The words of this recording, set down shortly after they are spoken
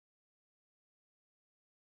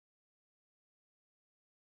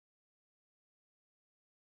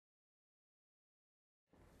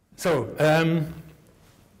So, a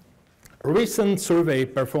recent survey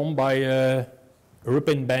performed by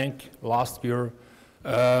European Bank last year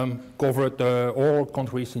covered all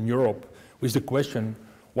countries in Europe with the question,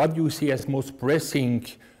 what do you see as most pressing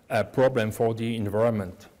problem for the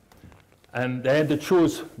environment? And they had to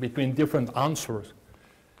choose between different answers.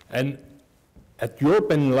 And at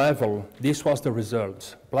European level, this was the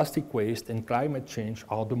result. Plastic waste and climate change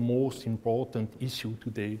are the most important issue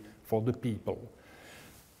today for the people.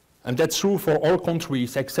 And that's true for all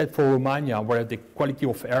countries except for Romania, where the quality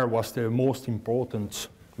of air was the most important.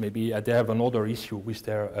 Maybe they have another issue with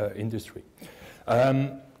their industry.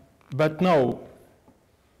 But now,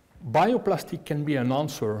 bioplastic can be an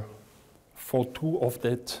answer for two of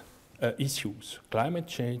that issues, climate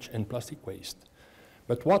change and plastic waste.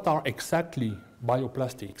 But what are exactly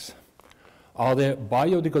bioplastics? Are they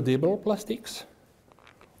biodegradable plastics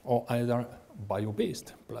or either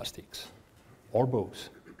bio-based plastics or both?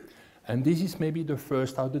 And this is maybe the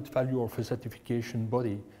first added value of a certification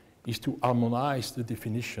body, is to harmonize the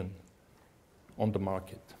definition on the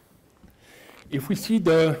market. If we see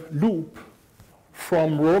the loop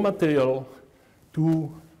from raw material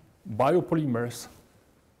to biopolymers,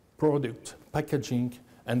 product, packaging,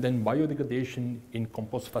 and then biodegradation in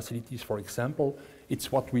compost facilities, for example,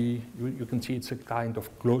 it's what you can see it's a kind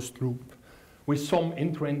of closed loop with some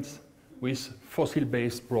entrance with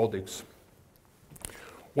fossil-based products.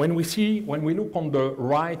 When we look on the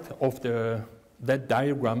right of that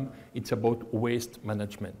diagram, it's about waste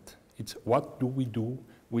management. It's what do we do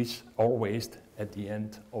with our waste at the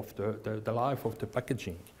end of the life of the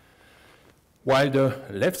packaging. While the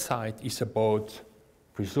left side is about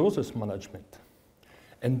resources management.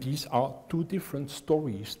 And these are two different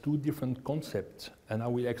stories, two different concepts, and I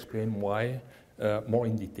will explain why more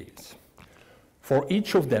in details. For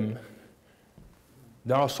each of them,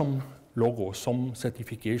 there are some logos, some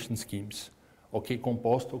certification schemes. OK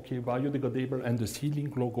compost, OK biodegradable, and the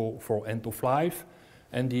seedling logo for end of life,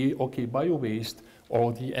 and the OK bio-waste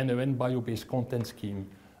or the NON bio-based content scheme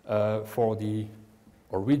for the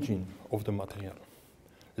origin of the material.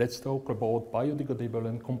 Let's talk about biodegradable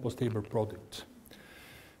and compostable products.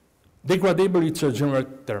 Degradable, it's a general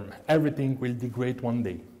term. Everything will degrade one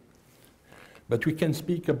day. But we can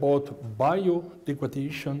speak about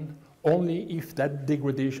biodegradation only if that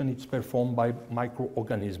degradation is performed by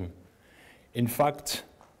microorganisms. In fact,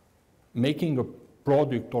 making a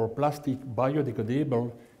product or plastic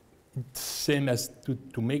biodegradable, it's the same as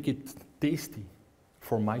to make it tasty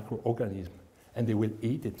for microorganisms, and they will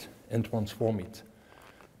eat it and transform it.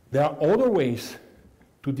 There are other ways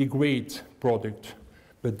to degrade product,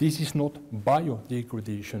 but this is not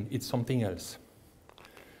biodegradation, it's something else.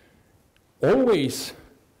 Always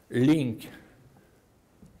link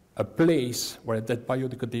a place where that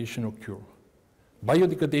biodegradation occurs.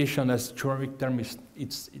 Biodegradation, as generic term,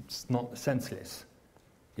 it's not senseless.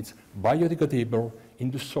 It's biodegradable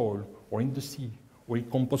in the soil or in the sea or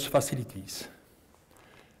in compost facilities.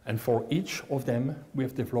 And for each of them, we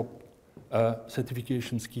have developed a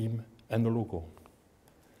certification scheme and a logo.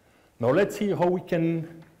 Now let's see how we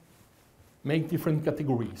can make different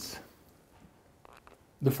categories.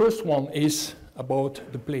 The first one is about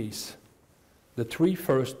the place. The three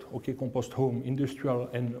first, OK compost home, industrial,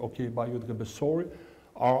 and OK biodegradable soil,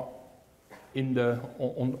 are on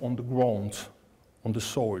the ground, on the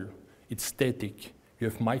soil. It's static. You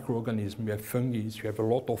have microorganisms, you have fungi, you have a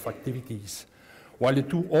lot of activities. While the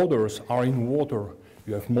two others are in water.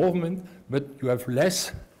 You have movement, but you have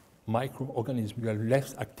less microorganisms, you have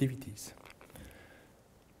less activities.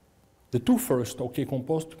 The two first, OK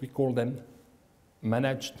compost, we call them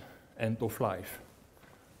managed end of life.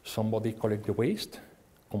 Somebody collect the waste,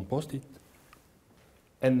 compost it,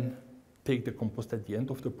 and take the compost at the end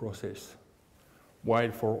of the process.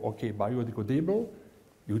 While for OK biodegradable,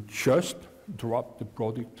 you just drop the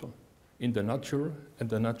product in the nature, and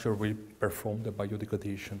the nature will perform the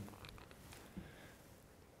biodegradation.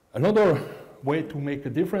 Another way to make a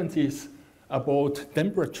difference is about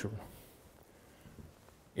temperature.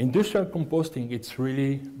 Industrial composting, it's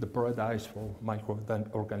really the paradise for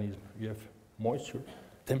microorganisms. You have moisture,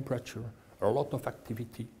 temperature, a lot of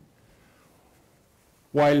activity.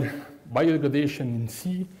 While biodegradation in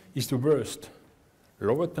sea is the worst.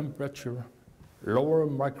 Lower temperature, lower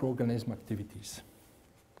microorganism activities.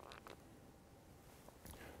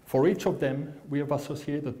 For each of them, we have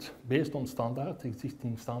associated, based on standards,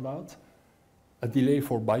 existing standards, a delay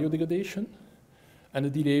for biodegradation and a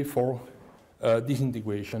delay for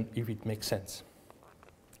disintegration, if it makes sense.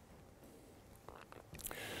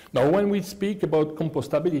 Now, when we speak about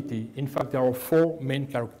compostability, in fact, there are four main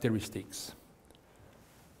characteristics.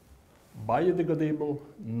 biodegradable,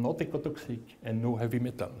 not ecotoxic, and no heavy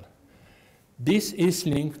metal. This is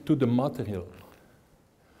linked to the material,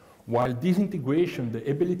 while disintegration, the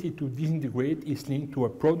ability to disintegrate, is linked to a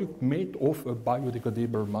product made of a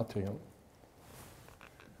biodegradable material.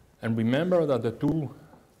 And remember that the two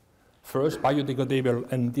first, biodegradable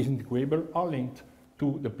and disintegrable, are linked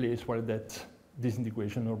to the place where that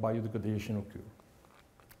disintegration or biodegradation occurs.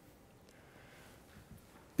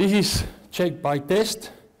 This is checked by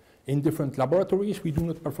test in different laboratories. We do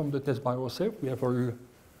not perform the test by ourselves. We have a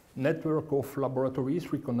network of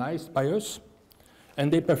laboratories recognized by us,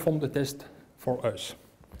 and they perform the test for us.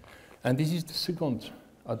 And this is the second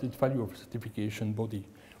added value of certification body.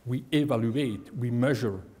 We evaluate, we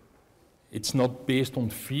measure. It's not based on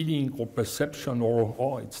feeling or perception or,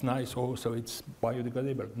 oh, it's nice, oh, so it's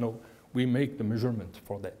biodegradable. No, we make the measurement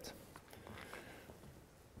for that.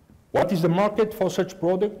 What is the market for such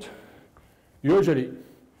product? Usually,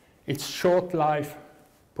 it's short life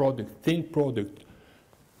product, thin product,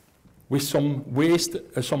 with some waste,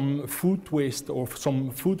 some food waste or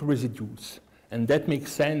some food residues. And that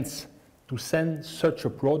makes sense to send such a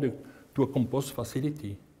product to a compost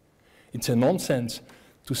facility. It's a nonsense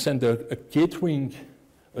to send a catering,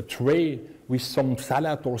 a tray with some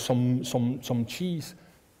salad or some cheese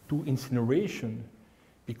to incineration,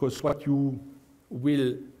 because what you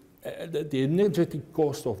will, the energetic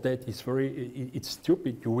cost of that is it's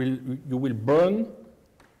stupid. You will burn,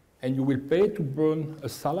 and you will pay to burn a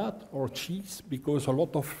salad or cheese because a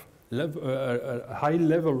lot of high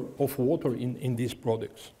level of water in these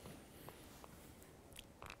products.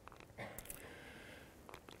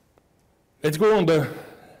 Let's go on the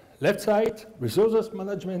left side, resources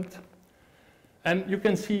management. And you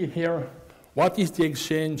can see here what is the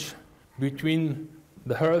exchange between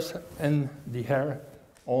the earth and the air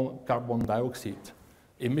on carbon dioxide,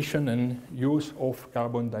 emission and use of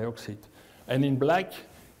carbon dioxide. And in black,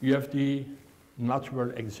 you have the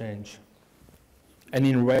natural exchange. And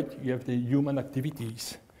in red, you have the human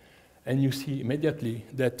activities. And you see immediately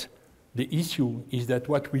that the issue is that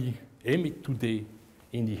what we emit today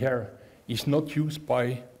in the air is not used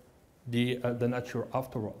by the nature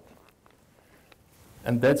after all.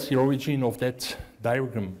 And that's the origin of that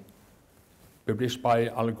diagram published by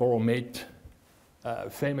Al Gore, made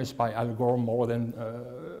famous by Al Gore more than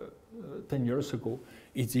 10 years ago.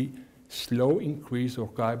 It's the slow increase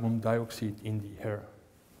of carbon dioxide in the air.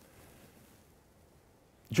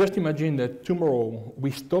 Just imagine that tomorrow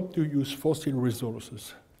we stop to use fossil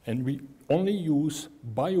resources and we only use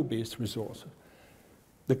bio-based resources.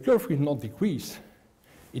 The curve will not decrease.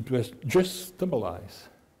 It will just stabilize.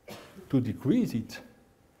 To decrease it,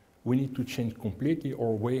 we need to change completely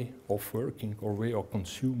our way of working, our way of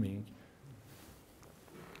consuming.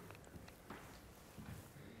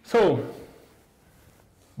 So,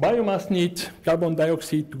 biomass needs carbon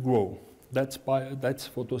dioxide to grow. That's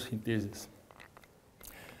photosynthesis.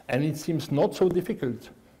 And it seems not so difficult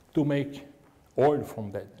to make oil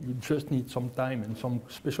from that. You just need some time and some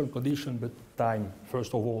special condition, but time,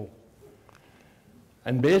 first of all.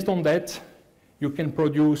 And based on that, you can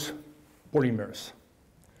produce polymers.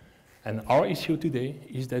 And our issue today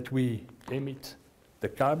is that we emit the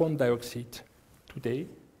carbon dioxide today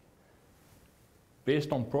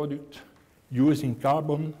based on product using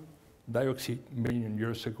carbon dioxide million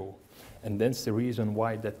years ago. And that's the reason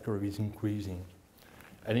why that curve is increasing.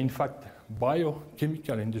 And in fact,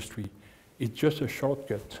 biochemical industry is just a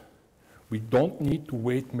shortcut. We don't need to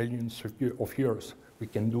wait millions of years. We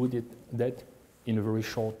can do that in a very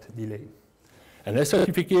short delay. And as a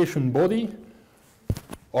certification body,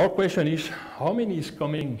 our question is, how many is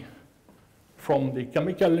coming from the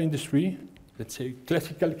chemical industry, let's say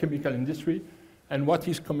classical chemical industry, and what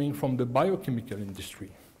is coming from the biochemical industry?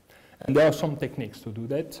 And there are some techniques to do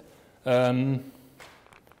that.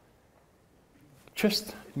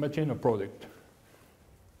 Just imagine a product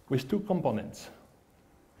with two components.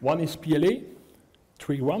 One is PLA,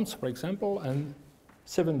 3 grams, for example, and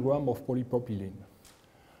 7 grams of polypropylene.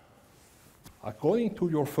 According to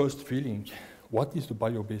your first feeling, what is the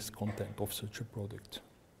bio-based content of such a product?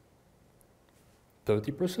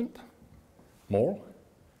 30%? More?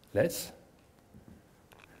 Less?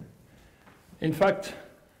 In fact,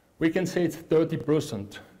 we can say it's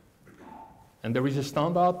 30%. And there is a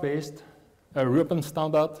standard-based, a European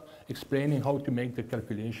standard explaining how to make the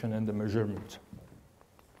calculation and the measurement.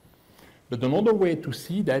 But another way to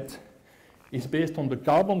see that is based on the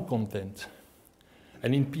carbon content.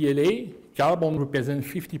 And in PLA, carbon represents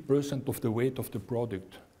 50% of the weight of the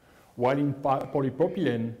product, while in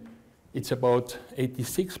polypropylene, it's about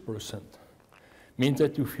 86%. Means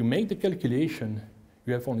that if you make the calculation,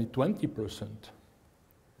 you have only 20%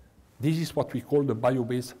 This is what we call the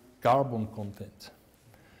bio-based carbon content.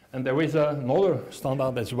 And there is another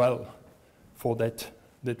standard as well for that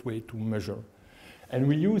way to measure. And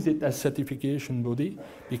we use it as certification body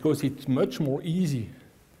because it's much more easy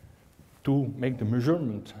to make the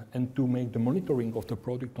measurement and to make the monitoring of the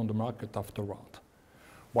product on the market afterward.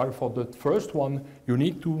 While for the first one, you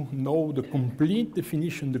need to know the complete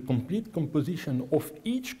definition, the complete composition of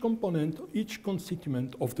each component, each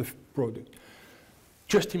constituent of the product.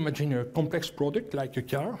 Just imagine a complex product like a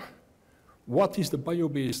car. What is the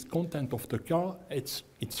bio-based content of the car? It's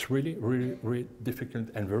really, really, really difficult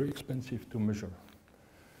and very expensive to measure.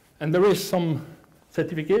 And there is some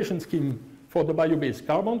certification scheme for the bio-based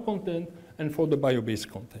carbon content and for the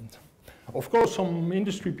bio-based content. Of course, some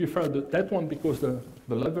industry prefer that one because the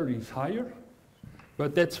level is higher,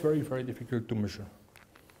 but that's very, very difficult to measure.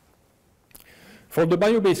 For the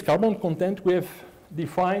bio-based carbon content, we have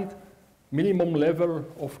defined minimum level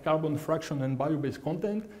of carbon fraction and bio-based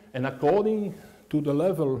content, and according to the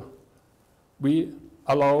level, we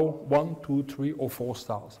allow 1, 2, 3, or 4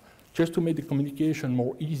 stars, just to make the communication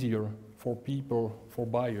more easier for people, for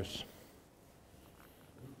buyers.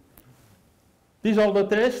 These are the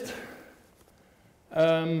tests.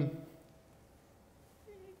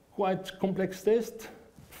 Quite complex test,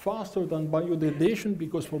 faster than biodegradation,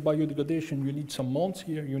 because for biodegradation you need some months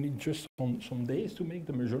here, you need just some days to make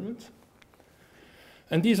the measurements.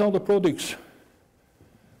 And these are the products.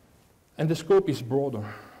 And the scope is broader.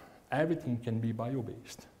 Everything can be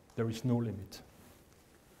bio-based. There is no limit.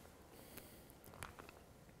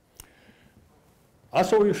 I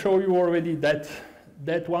saw you show you already that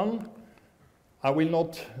one. I will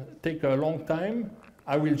not take a long time.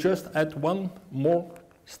 I will just add one more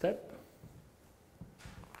step.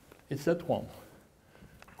 It's that one,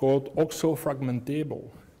 called oxofragmentable.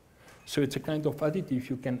 So it's a kind of additive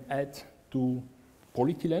you can add to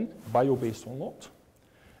polyethylene, bio-based or not,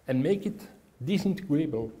 and make it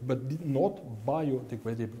disintegrable, but not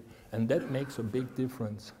biodegradable. And that makes a big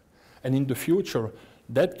difference. And in the future,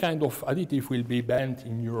 that kind of additive will be banned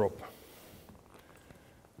in Europe.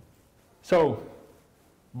 So,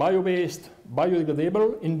 bio-based,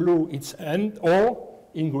 biodegradable, in blue it's end, or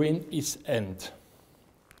in green it's end.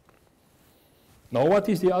 Now what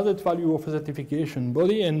is the added value of a certification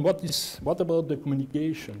body, and what about the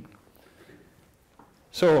communication?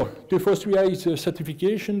 So, Tüv Austria is a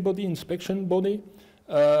certification body, inspection body.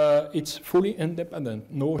 It's fully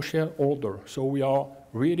independent, no shareholder. So we are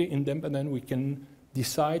really independent. We can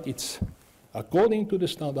decide it's according to the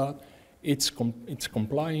standard, it's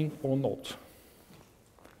complying or not.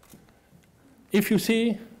 If you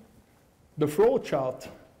see the flow chart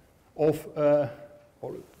of,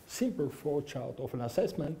 or simple flow chart of an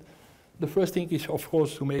assessment, the first thing is, of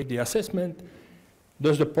course, to make the assessment.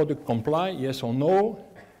 Does the product comply, yes or no?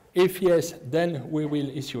 If yes, then we will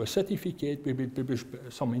issue a certificate. We will publish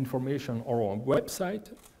some information on our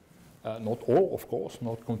website. Not all, of course,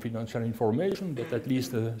 not confidential information, but at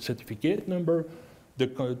least the certificate number,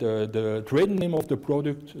 the trade name of the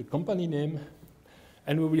product, the company name,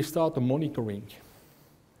 and we will start the monitoring.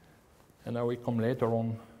 And I will come later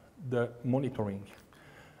on the monitoring.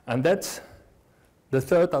 And that's the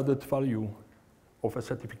third added value of a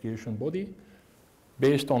certification body.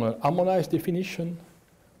 Based on a harmonized definition,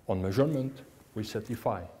 on measurement, we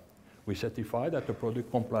certify. We certify that the product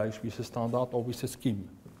complies with a standard or with a scheme.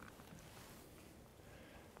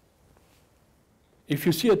 If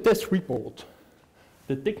you see a test report,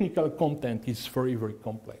 the technical content is very, very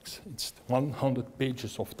complex. It's 100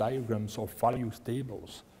 pages of diagrams of values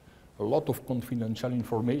tables, a lot of confidential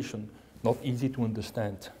information, not easy to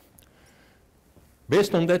understand.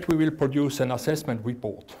 Based on that, we will produce an assessment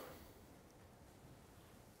report,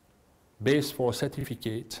 base for a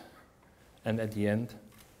certificate, and at the end,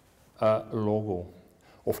 a logo.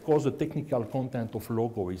 Of course, the technical content of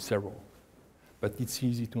logo is zero, but it's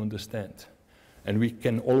easy to understand. And we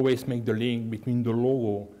can always make the link between the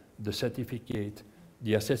logo, the certificate,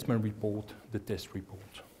 the assessment report, the test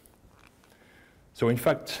report. So in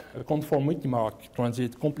fact, a conformity mark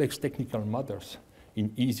translates complex technical matters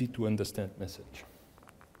in easy to understand message.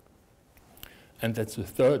 And that's the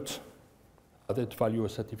third added value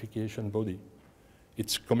of certification body.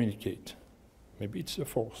 It's communicate. Maybe it's the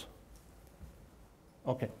fourth.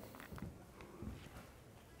 Okay.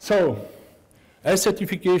 So, as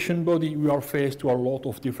certification body, we are faced to a lot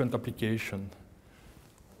of different applications.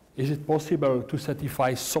 Is it possible to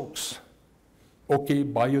certify socks? Okay,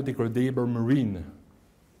 biodegradable marine.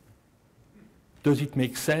 Does it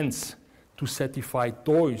make sense to certify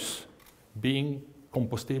toys being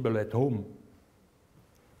compostable at home?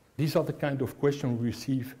 These are the kind of questions we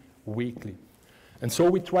receive weekly. And so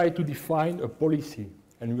we try to define a policy,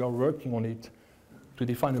 and we are working on it, to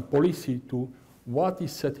define a policy to what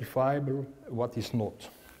is certifiable, what is not.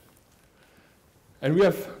 And we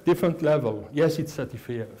have different levels. Yes, it's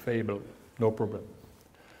certifiable, no problem.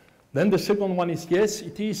 Then the second one is, yes,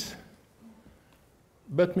 it is,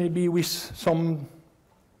 but maybe with some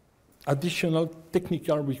additional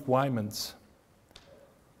technical requirements.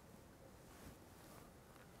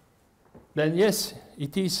 Then yes,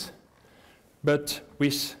 it is, but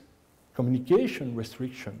with communication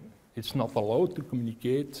restriction. It's not allowed to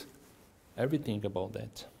communicate everything about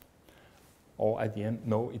that. Or at the end,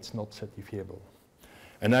 no, it's not certifiable.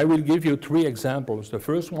 And I will give you 3 examples. The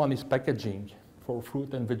first one is packaging for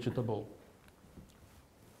fruit and vegetable.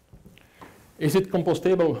 Is it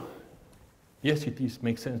compostable? Yes, it is.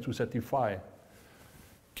 Makes sense to certify.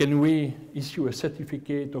 Can we issue a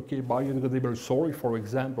certificate, okay, biodegradable soil, for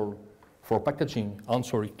example, for packaging?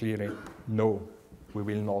 Answer it clearly, no, we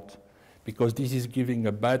will not. Because this is giving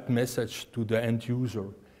a bad message to the end user.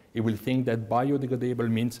 He will think that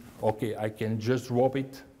biodegradable means, okay, I can just drop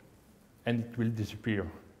it and it will disappear.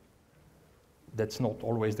 That's not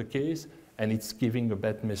always the case, and it's giving a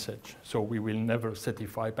bad message. So we will never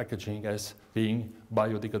certify packaging as being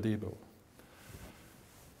biodegradable.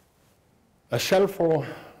 A shell for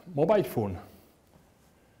mobile phone.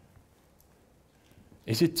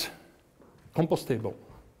 Is it compostable?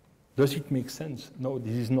 Does it make sense? No,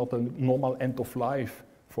 this is not a normal end of life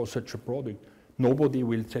for such a product. Nobody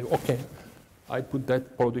will say, okay, I put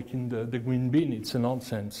that product in the green bin. It's a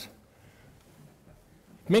nonsense.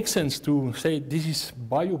 It makes sense to say this is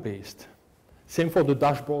bio-based. Same for the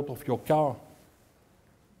dashboard of your car.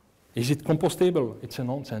 Is it compostable? It's a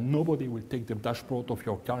nonsense. Nobody will take the dashboard of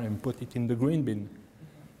your car and put it in the green bin.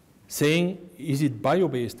 Saying, is it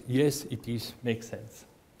bio-based? Yes, it is. Makes sense.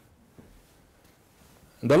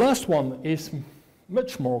 And the last one is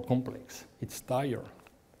much more complex. It's tire.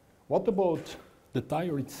 What about the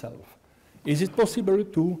tire itself? Is it possible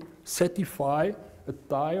to certify a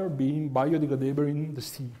tire being biodegradable in the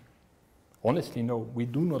sea? Honestly, no. We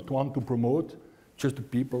do not want to promote just the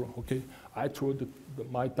people, okay, I throw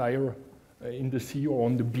my tire in the sea or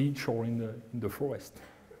on the beach or in the forest.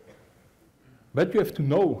 But you have to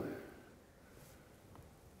know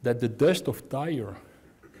that the dust of tire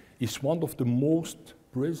is one of the most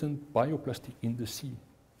present bioplastic in the sea.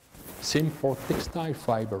 Same for textile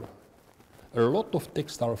fiber. A lot of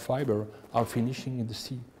textile fiber are finishing in the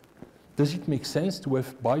sea. Does it make sense to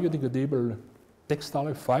have biodegradable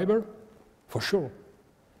textile fiber? For sure.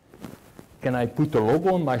 Can I put a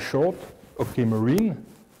logo on my shirt? Okay, marine?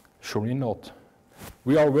 Surely not.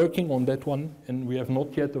 We are working on that one, and we have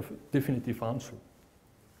not yet a definitive answer.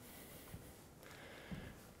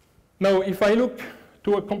 Now, if I look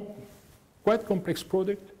to a quite complex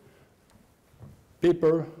product,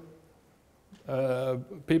 paper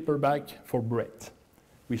bag for bread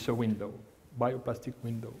with a window, bioplastic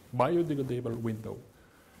window, biodegradable window.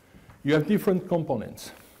 You have different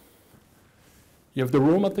components. You have the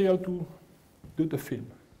raw material to do the film.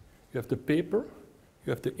 You have the paper, you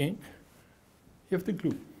have the ink, you have the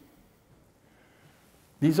glue.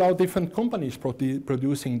 These are different companies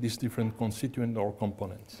producing these different constituents or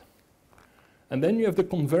components. And then you have the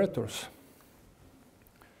converters,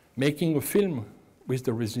 making a film with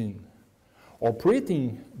the resin,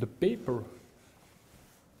 operating the paper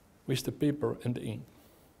with the paper and the ink.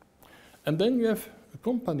 And then you have a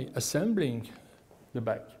company assembling the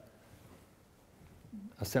bag,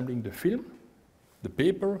 assembling the film, the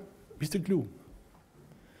paper with the glue.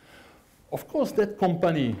 Of course, that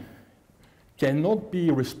company cannot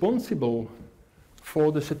be responsible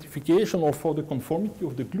for the certification or for the conformity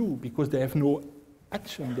of the glue because they have no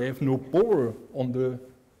action, they have no power on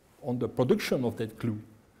the production of that glue.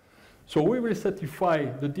 So we will certify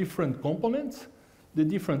the different components, the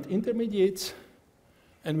different intermediates,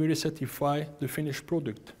 and we will certify the finished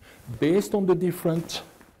product based on the different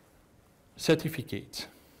certificates.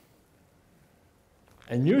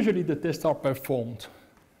 And usually the tests are performed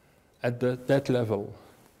at that level.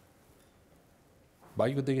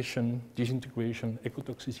 Biodegradation, disintegration,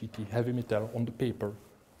 ecotoxicity, heavy metal on the paper,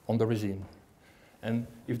 on the resin. And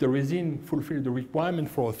if the resin fulfills the requirement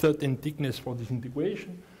for a certain thickness for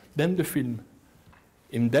disintegration, then the film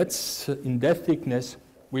in that thickness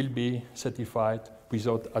will be certified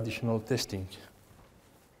without additional testing.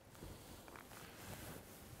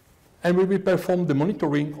 And we will perform the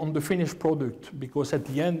monitoring on the finished product because at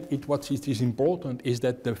the end, what is important is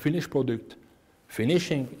that the finished product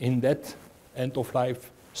finishing in that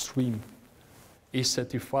end-of-life stream is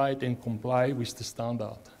certified and comply with the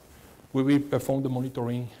standard. We will perform the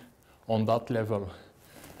monitoring on that level.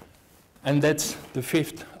 And that's the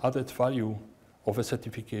fifth added value of a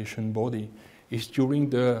certification body, is during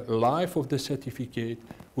the life of the certificate,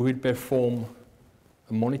 we will perform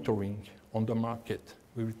a monitoring on the market.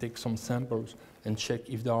 We will take some samples and check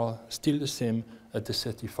if they are still the same as the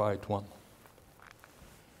certified one.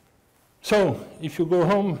 So, if you go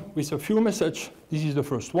home with a few messages, this is the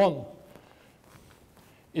first one.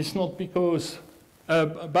 It's not because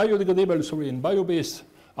biodegradable, and bio-based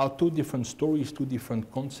are two different stories, two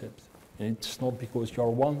different concepts. And it's not because you are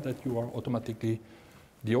one that you are automatically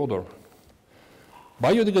the other.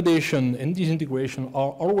 Biodegradation and disintegration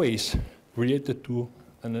are always related to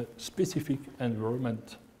a specific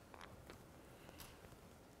environment.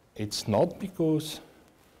 It's not because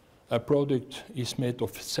a product is made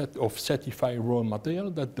of certified raw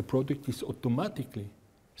material that the product is automatically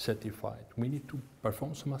certified. We need to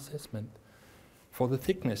perform some assessment for the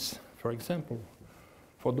thickness, for example,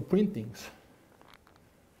 for the printings.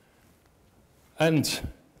 And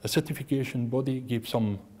a certification body gives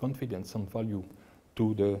some confidence, some value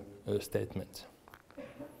to the statement.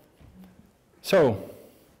 So,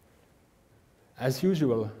 as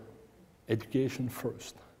usual, education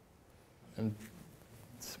first. And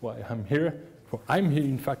that's why I'm here. I'm here,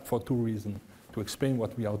 in fact, for two reasons. To explain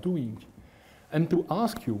what we are doing and to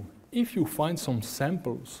ask you, if you find some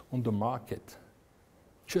samples on the market,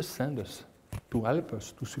 just send us to help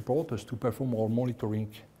us, to support us, to perform our monitoring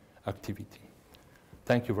activity.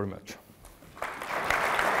 Thank you very much.